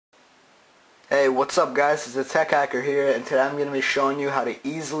Hey, what's up guys? It's the Tech Hacker here, and today I'm going to be showing you how to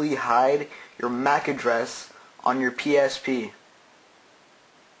easily hide your MAC address on your PSP.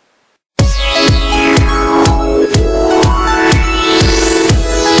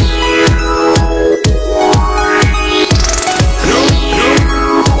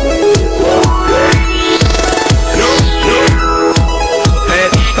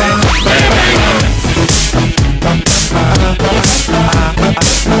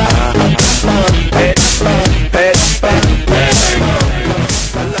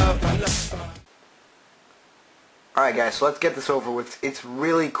 Alright guys, so let's get this over with. It's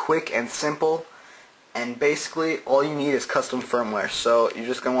really quick and simple, and basically all you need is custom firmware. So you're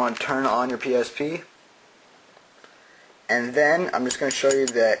just going to want to turn on your PSP, and then I'm just going to show you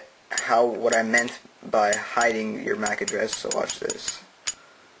what I meant by hiding your MAC address. So watch this.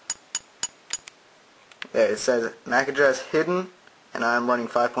 There, it says MAC address hidden, and I'm running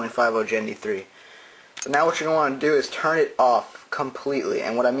 5.50 Gen D3. So now what you're going to want to do is turn it off completely,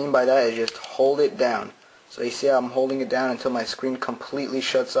 and what I mean by that is just hold it down. So you see how I'm holding it down until my screen completely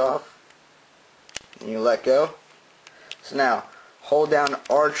shuts off, and you let go. So now hold down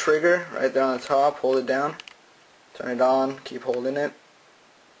R trigger right there on the top, hold it down, turn it on, keep holding it.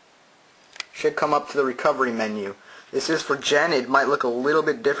 Should come up to the recovery menu. This is for Gen. It might look a little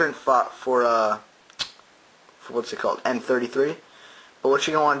bit different for what's it called, N33. But what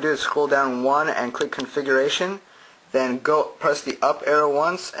you're going to want to do is scroll down one and click configuration. Then press the up arrow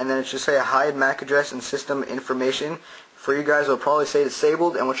once, and then it should say hide MAC address and system information. For you guys, it'll probably say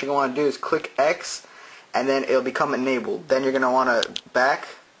disabled, and what you're going to want to do is click X, and then it'll become enabled. Then you're going to want to back,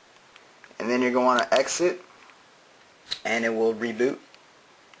 and then you're going to want to exit, and it will reboot.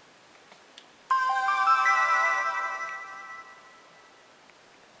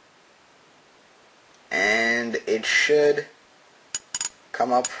 And it should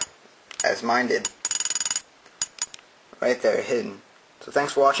come up as mine did. Right there, hidden. So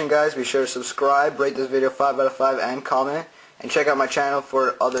thanks for watching guys. Be sure to subscribe, rate this video 5 out of 5, and comment. And check out my channel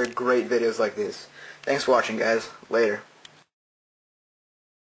for other great videos like this. Thanks for watching guys. Later.